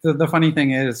mean, the funny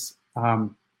thing is,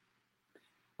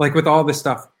 like with all this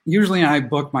stuff, usually I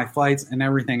book my flights and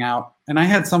everything out, and I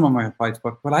had some of my flights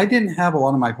booked, but I didn't have a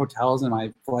lot of my hotels and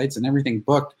my flights and everything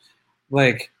booked,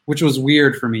 which was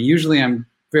weird for me. Usually I'm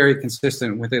very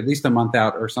consistent with at least a month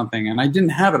out or something, and I didn't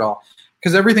have it all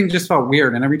because everything just felt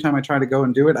weird, and every time I tried to go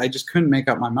and do it, I just couldn't make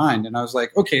up my mind, and I was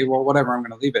like, okay, well, whatever, I'm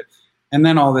going to leave it. And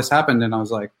then all this happened, and I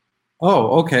was like,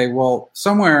 oh, okay, well,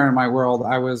 somewhere in my world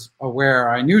I was aware,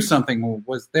 I knew something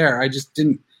was there. I just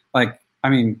didn't,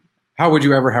 how would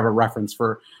you ever have a reference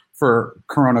for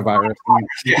coronavirus?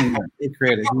 It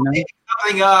created,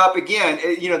 Coming up again,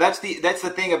 that's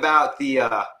the thing about the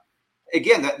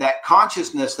that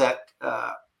consciousness that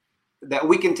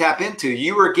we can tap into.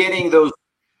 You were getting those,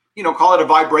 call it a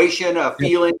vibration, a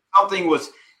feeling, something was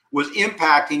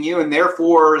impacting you, and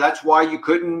therefore that's why you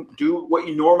couldn't do what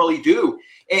you normally do.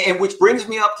 And which brings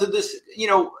me up to this,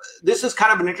 this is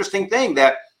kind of an interesting thing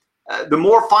that the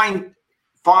more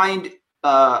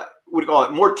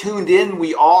more tuned in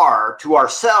we are to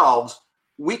ourselves,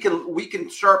 we can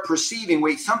start perceiving,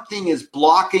 wait, something is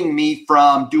blocking me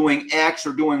from doing X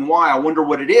or doing Y. I wonder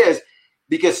what it is,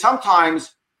 because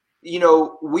sometimes,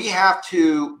 we have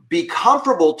to be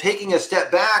comfortable taking a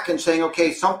step back and saying,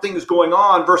 okay, something is going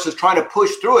on versus trying to push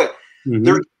through it. Mm-hmm.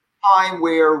 There's a time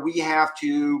where we have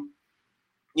to,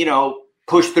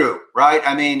 push through, right?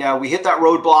 I mean, we hit that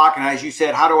roadblock, and as you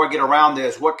said, how do I get around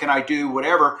this? What can I do?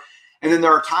 Whatever. And then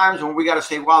there are times when we got to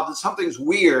say, wow, something's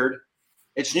weird.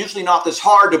 It's usually not this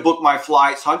hard to book my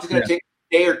flight, so I'm just going to take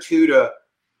a day or two to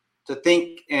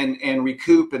think and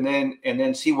recoup, and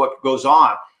then see what goes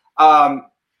on.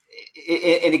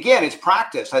 And again, it's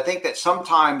practice. I think that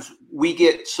sometimes we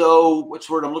get so, what's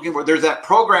the word I'm looking for? There's that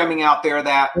programming out there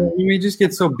that we just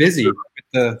get so busy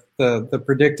with the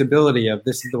predictability of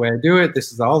this is the way I do it.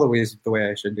 This is all the ways the way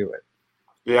I should do it.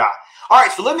 Yeah. All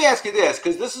right. So let me ask you this,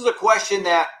 because this is a question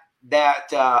that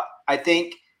I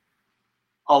think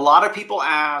a lot of people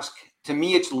ask. To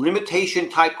me, it's a limitation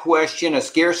type question, a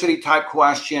scarcity type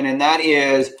question, and that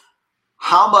is,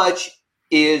 how much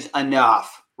is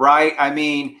enough, right? I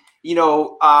mean,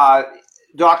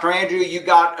 Dr. Andrew, you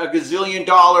got $1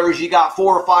 gazillion, you got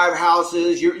 4 or 5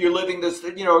 houses, you're living this,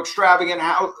 extravagant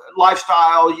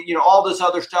lifestyle, all this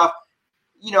other stuff.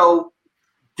 Do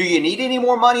you need any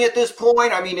more money at this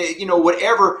point? I mean,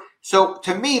 whatever. So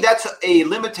to me, that's a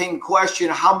limiting question.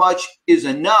 How much is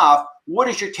enough? What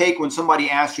is your take when somebody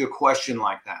asks you a question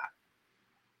like that?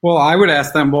 Well, I would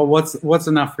ask them, well, what's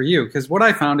enough for you? Because what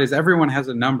I found is everyone has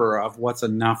a number of what's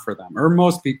enough for them, or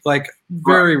most people,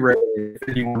 very rarely, if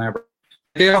anyone ever.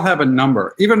 They all have a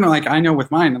number. Even I know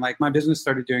with mine, my business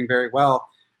started doing very well,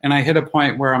 and I hit a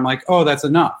point where I'm like, oh, that's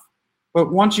enough.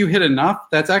 But once you hit enough,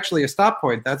 that's actually a stop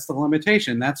point. That's the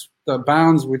limitation. That's the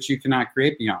bounds which you cannot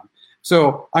create beyond.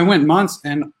 So I went months,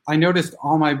 and I noticed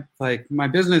all my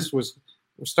business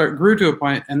grew to a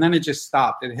point, and then it just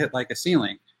stopped. It hit a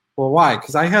ceiling. Well, why?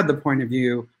 Because I had the point of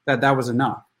view that was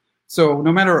enough. So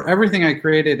no matter everything I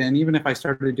created, and even if I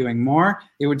started doing more,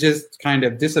 it would just kind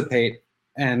of dissipate,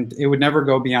 and it would never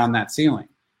go beyond that ceiling.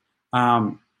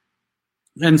 And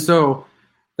so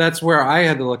that's where I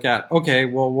had to look at, okay,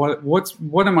 well,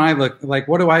 what am I like?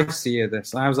 What do I see of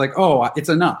this? And I was like, oh, it's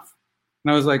enough.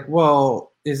 And I was like,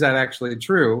 well, is that actually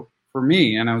true for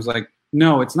me? And I was like,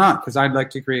 no, it's not, because I'd like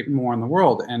to create more in the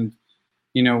world. And,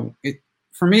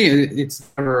 for me, it's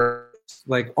never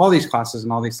like all these classes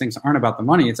and all these things aren't about the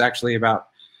money. It's actually about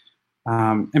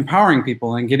empowering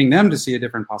people and getting them to see a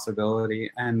different possibility,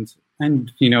 and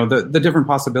the different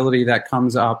possibility that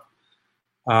comes up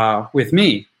with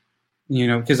me,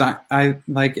 because I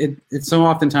like it. It's so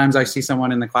oftentimes I see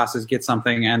someone in the classes get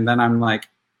something, and then I'm like,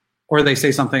 or they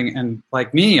say something, and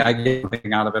like me, I get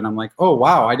something out of it. And I'm like, oh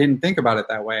wow, I didn't think about it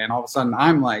that way. And all of a sudden,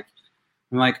 I'm like,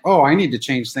 oh, I need to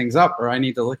change things up, or I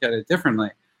need to look at it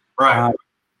differently. Right.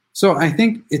 So I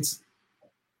think it's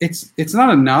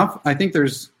not enough. I think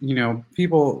there's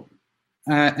people,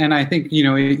 and I think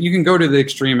you can go to the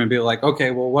extreme and be like,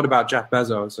 okay, well, what about Jeff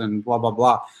Bezos and blah blah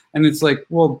blah, and it's like,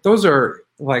 well, those are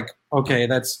like, okay,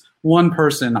 that's one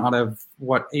person out of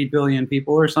what 8 billion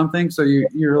people or something. So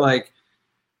you're like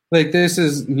this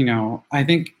is I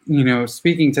think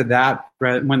speaking to that,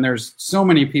 when there's so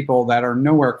many people that are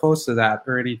nowhere close to that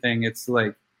or anything, it's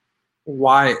like,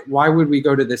 why would we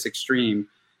go to this extreme?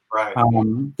 Right.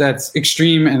 That's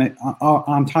extreme and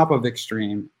on top of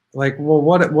extreme. Like, well,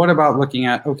 what about looking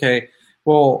at, okay,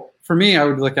 well, for me, I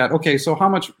would look at, okay, so how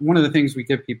much, one of the things we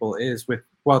give people is with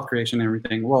wealth creation and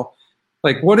everything. Well,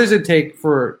 like, what does it take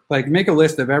for, like, make a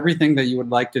list of everything that you would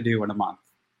like to do in a month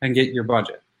and get your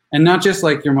budget. And not just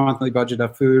like your monthly budget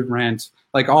of food, rent,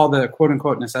 like all the quote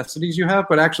unquote necessities you have,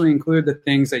 but actually include the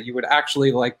things that you would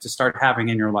actually like to start having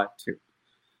in your life too.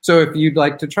 So if you'd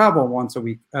like to travel once a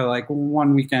week, like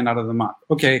one weekend out of the month,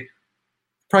 okay,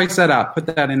 price that out, put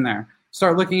that in there.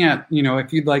 Start looking at,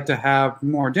 if you'd like to have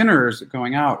more dinners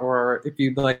going out, or if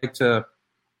you'd like to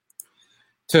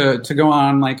go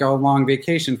on like a long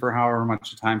vacation for however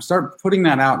much time, start putting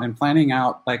that out and planning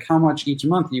out like how much each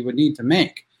month you would need to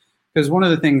make. Because one of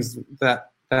the things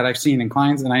that I've seen in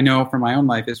clients, and I know from my own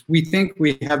life, is we think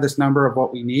we have this number of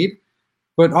what we need,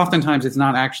 but oftentimes it's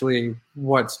not actually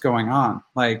what's going on.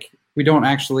 Like, we don't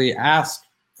actually ask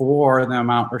for the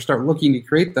amount or start looking to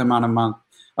create the amount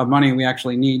of money we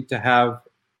actually need to have,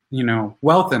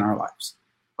 wealth in our lives.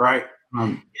 Right.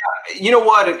 Yeah. You know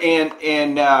what?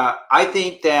 And I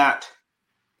think that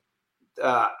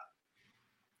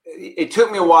it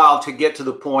took me a while to get to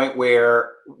the point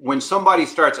where when somebody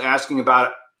starts asking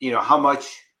about, how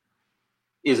much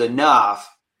is enough,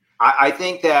 I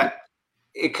think that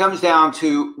it comes down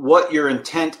to what your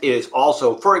intent is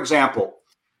also. For example,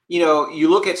 you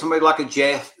look at somebody like a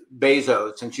Jeff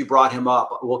Bezos, since you brought him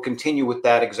up, we'll continue with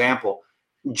that example.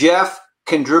 Jeff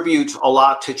contributes a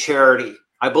lot to charity.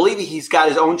 I believe he's got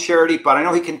his own charity, but I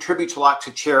know he contributes a lot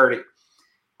to charity.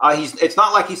 It's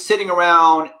not like he's sitting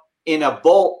around in a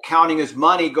vault counting his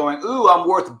money going, ooh, I'm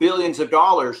worth billions of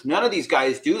dollars. None of these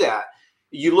guys do that.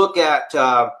 You look at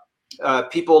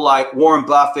people like Warren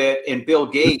Buffett and Bill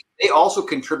Gates, they also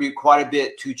contribute quite a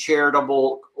bit to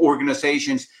charitable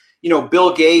organizations.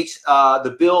 Bill Gates,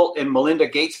 the Bill and Melinda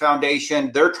Gates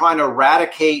Foundation, they're trying to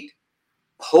eradicate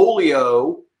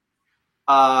polio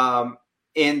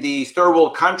in these third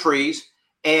world countries.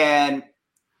 And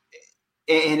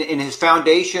his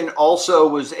foundation also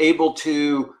was able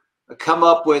to come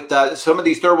up with some of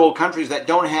these third world countries that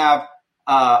don't have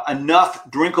enough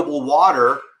drinkable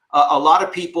water. A lot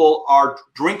of people are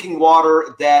drinking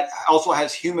water that also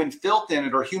has human filth in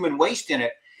it or human waste in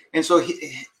it. And so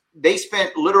they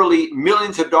spent literally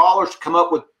millions of dollars to come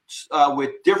up with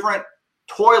different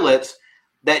toilets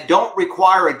that don't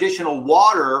require additional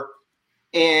water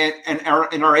and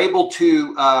are able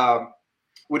to,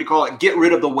 get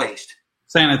rid of the waste.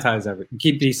 Sanitize everything,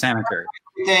 keep these sanitary.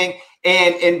 Everything.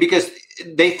 And because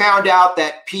they found out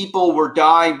that people were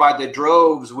dying by the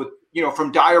droves with,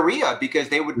 from diarrhea, because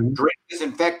they would drink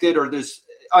disinfected or this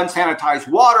unsanitized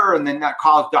water, and then that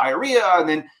caused diarrhea, and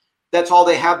then that's all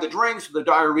they have to drink, so the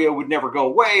diarrhea would never go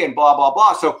away, and blah blah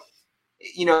blah. So,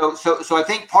 so I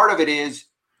think part of it is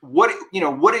what are you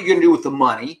going to do with the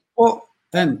money? Well,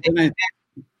 and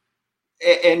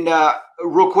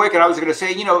real quick, and I was going to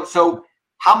say, so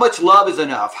how much love is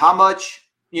enough? How much,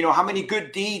 how many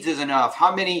good deeds is enough?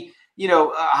 How many,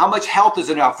 how much health is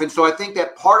enough? And so I think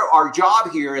that part of our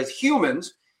job here as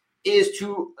humans is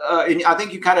to, and I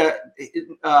think you kind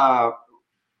of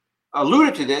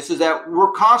alluded to this, is that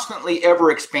we're constantly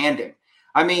ever expanding.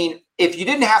 I mean, if you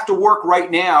didn't have to work right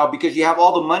now because you have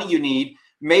all the money you need,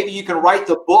 maybe you can write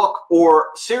the book or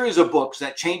series of books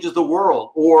that changes the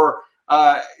world. Or,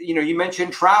 you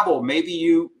mentioned travel. Maybe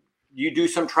you do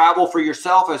some travel for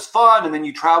yourself as fun, and then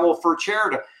you travel for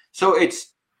charity. So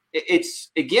it's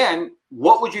again,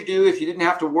 what would you do if you didn't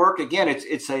have to work? Again,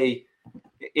 it's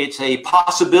a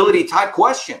possibility type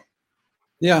question.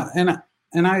 Yeah, and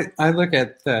I look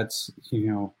at that,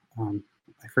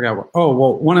 I forgot what. Oh,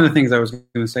 well, one of the things I was going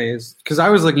to say is, because I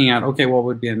was looking at, okay, what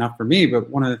would be enough for me? But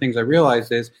one of the things I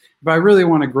realized is, if I really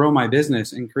want to grow my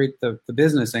business and create the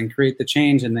business and create the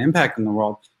change and the impact in the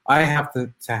world, I have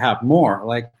to have more.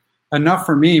 Like, enough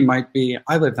for me might be,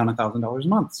 I lived on $1,000 a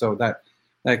month, so that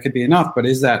could be enough. But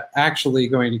is that actually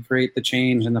going to create the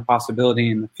change and the possibility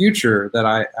in the future that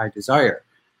I desire?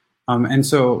 And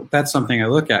so that's something I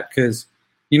look at, because,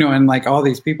 and like all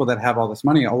these people that have all this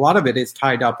money, a lot of it is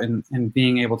tied up in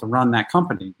being able to run that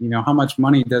company. How much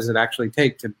money does it actually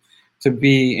take to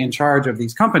be in charge of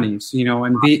these companies,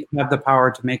 and have the power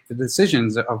to make the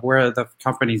decisions of where the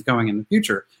company's going in the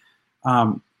future.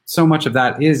 So much of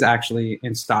that is actually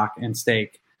in stock and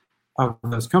stake of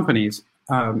those companies.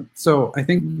 So I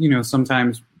think,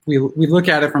 sometimes we look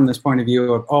at it from this point of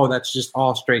view of, oh, that's just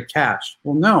all straight cash.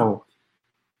 Well, no.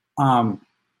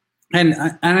 And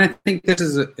I think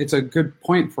it's a good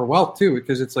point for wealth too,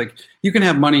 because it's like, you can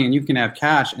have money and you can have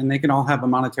cash and they can all have a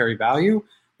monetary value,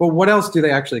 but what else do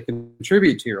they actually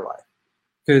contribute to your life?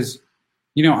 Because,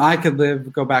 I could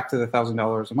go back to the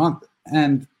 $1,000 a month,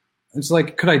 and it's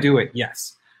like, could I do it?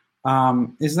 Yes.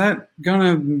 Is that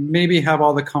gonna maybe have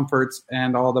all the comforts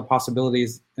and all the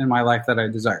possibilities in my life that I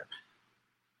desire?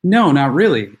 No, not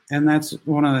really. And that's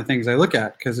one of the things I look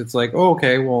at, because it's like, oh,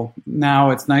 okay, well,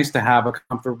 now it's nice to have a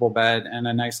comfortable bed and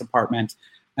a nice apartment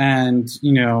and,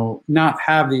 not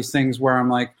have these things where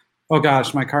I'm like, oh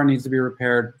gosh, my car needs to be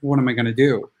repaired. What am I going to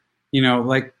do?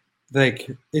 Like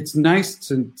it's nice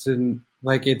to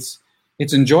like, it's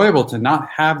enjoyable to not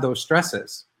have those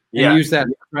stresses and use that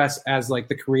stress as like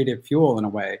the creative fuel in a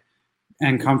way,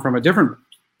 and come from a different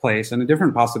place and a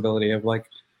different possibility of like,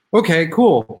 okay,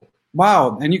 cool.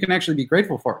 Wow. And you can actually be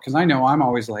grateful for it. Because I know I'm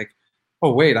always like,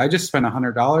 oh, wait, I just spent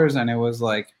 $100 and it was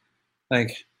like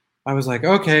I was like,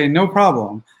 okay, no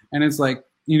problem. And it's like,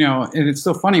 and it's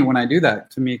so funny when I do that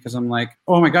to me, because I'm like,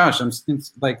 oh my gosh, I'm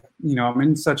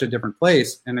in such a different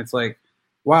place. And it's like,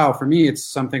 wow, for me, it's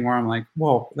something where I'm like,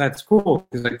 well, that's cool,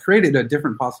 because I created a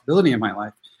different possibility in my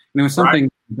life. And it was something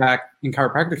back in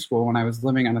chiropractic school when I was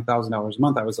living on $1,000 a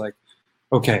month. I was like,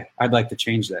 okay, I'd like to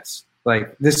change this.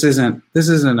 Like, this isn't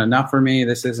enough for me.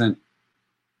 This isn't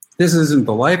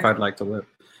the life I'd like to live.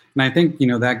 And I think,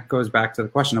 that goes back to the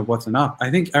question of what's enough. I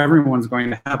think everyone's going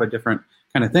to have a different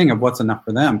kind of thing of what's enough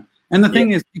for them. And the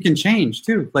thing is, you can change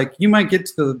too. Like, you might get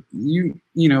to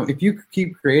if you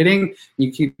keep creating,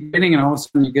 and all of a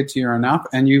sudden you get to your enough,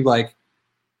 and you like,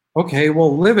 okay,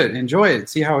 well, live it, enjoy it,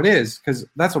 see how it is. Because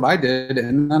that's what I did.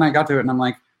 And then I got to it and I'm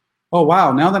like, oh,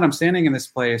 wow, now that I'm standing in this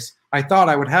place, I thought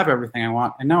I would have everything I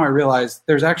want. And now I realize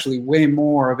there's actually way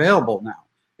more available now.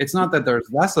 It's not that there's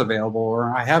less available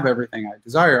or I have everything I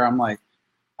desire. I'm like,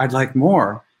 I'd like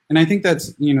more. And I think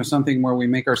that's, something where we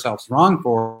make ourselves wrong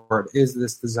for it, is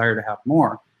this desire to have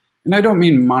more. And I don't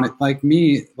mean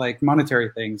monetary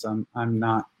things. I'm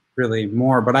not really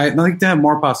more, but I like to have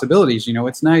more possibilities.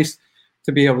 It's nice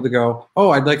to be able to go,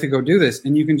 oh, I'd like to go do this.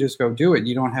 And you can just go do it.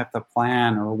 You don't have to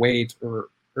plan or wait or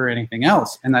anything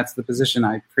else. And that's the position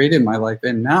I created my life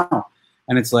in now.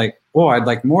 And it's like, oh, I'd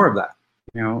like more of that,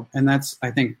 and that's,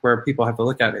 I think, where people have to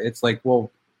look at it. It's like, well,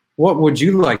 what would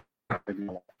you like?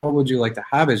 What would you like to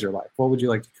have as your life? What would you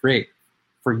like to create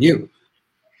for you?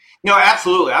 No,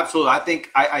 absolutely. Absolutely.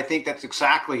 I think that's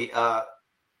exactly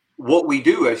what we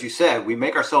do. As you said, we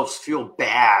make ourselves feel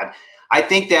bad. I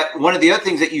think that one of the other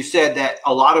things that you said that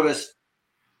a lot of us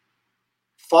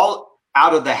fall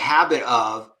out of the habit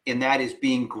of, and that is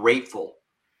being grateful.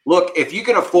 Look, if you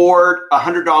can afford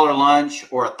 $100 lunch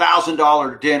or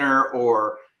 $1,000 dinner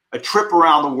or a trip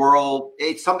around the world,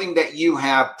 it's something that you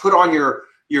have put on your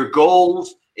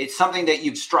goals. It's something that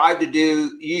you've strived to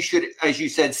do. You should, as you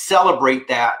said, celebrate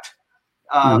that.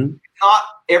 Not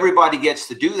everybody gets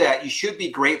to do that. You should be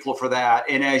grateful for that.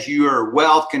 And as your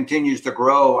wealth continues to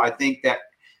grow, I think that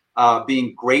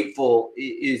being grateful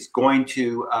is going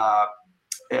to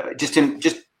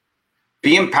just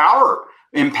be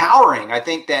empowering. I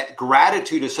think that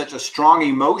gratitude is such a strong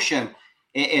emotion,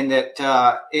 in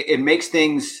that it makes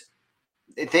things.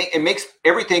 It makes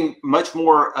everything much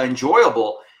more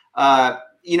enjoyable. And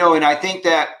I think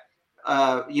that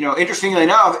interestingly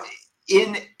enough,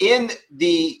 in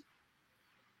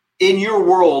your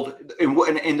world,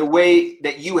 in the way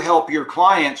that you help your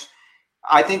clients,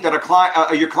 I think that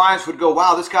your clients would go,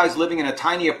 wow, this guy's living in a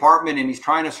tiny apartment and he's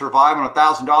trying to survive on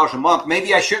 $1,000 a month.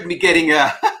 Maybe I shouldn't be getting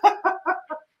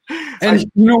And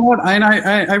you know what? And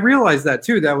I realized that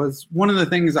too. That was one of the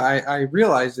things I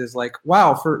realized is like,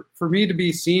 wow, for me to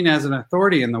be seen as an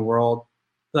authority in the world,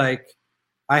 like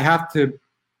I have to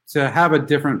have a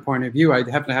different point of view. I'd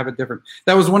have to have a different.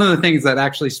 That was one of the things that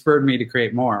actually spurred me to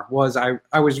create more. Was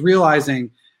I was realizing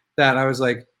that I was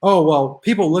like, oh well,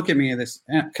 people look at me in this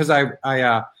because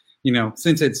I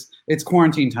since it's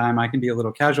quarantine time, I can be a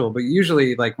little casual. But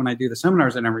usually, like when I do the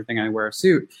seminars and everything, I wear a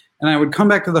suit. And I would come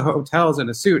back to the hotels in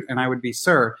a suit and I would be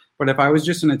sir. But if I was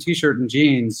just in a t-shirt and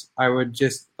jeans, I would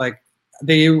just like,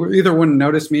 they either wouldn't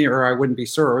notice me or I wouldn't be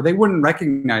sir, or they wouldn't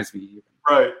recognize me even.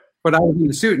 Right. But I was in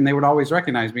the suit and they would always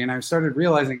recognize me. And I started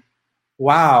realizing,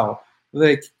 wow,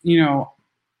 like, and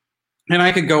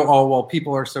I could go, oh, well,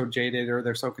 people are so jaded or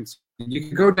they're so concerned. You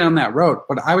could go down that road.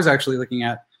 But I was actually looking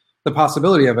at the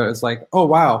possibility of it as like, oh,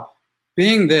 wow,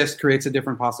 being this creates a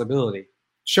different possibility.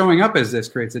 Showing up as this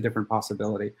creates a different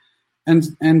possibility.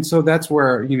 And so that's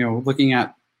where, looking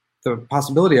at the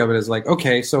possibility of it is like,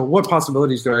 okay, so what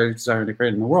possibilities do I desire to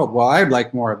create in the world? Well, I'd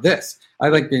like more of this. I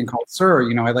like being called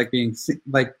sir, I like being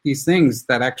like these things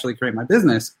that actually create my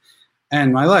business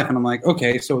and my life. And I'm like,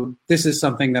 okay, so this is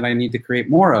something that I need to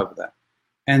create more of that.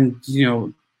 And,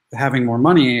 having more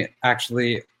money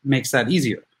actually makes that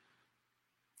easier.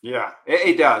 Yeah,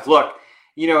 it does. Look,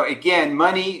 again,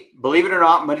 money, believe it or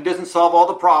not, money doesn't solve all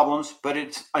the problems, but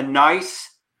it's a nice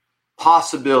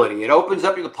possibility. It opens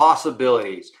up the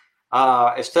possibilities.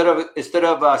 Instead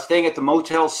of staying at the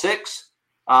Motel 6,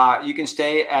 you can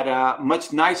stay at a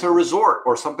much nicer resort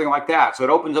or something like that. So it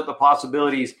opens up the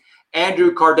possibilities.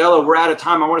 Andrew Gardella, we're out of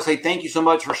time. I want to say thank you so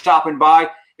much for stopping by.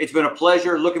 It's been a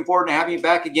pleasure. Looking forward to having you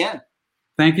back again.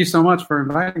 Thank you so much for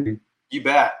inviting me. You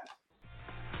bet.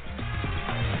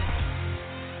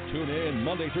 Tune in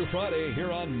Monday through Friday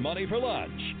here on Money for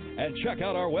Lunch and check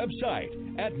out our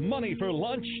website at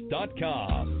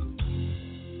moneyforlunch.com.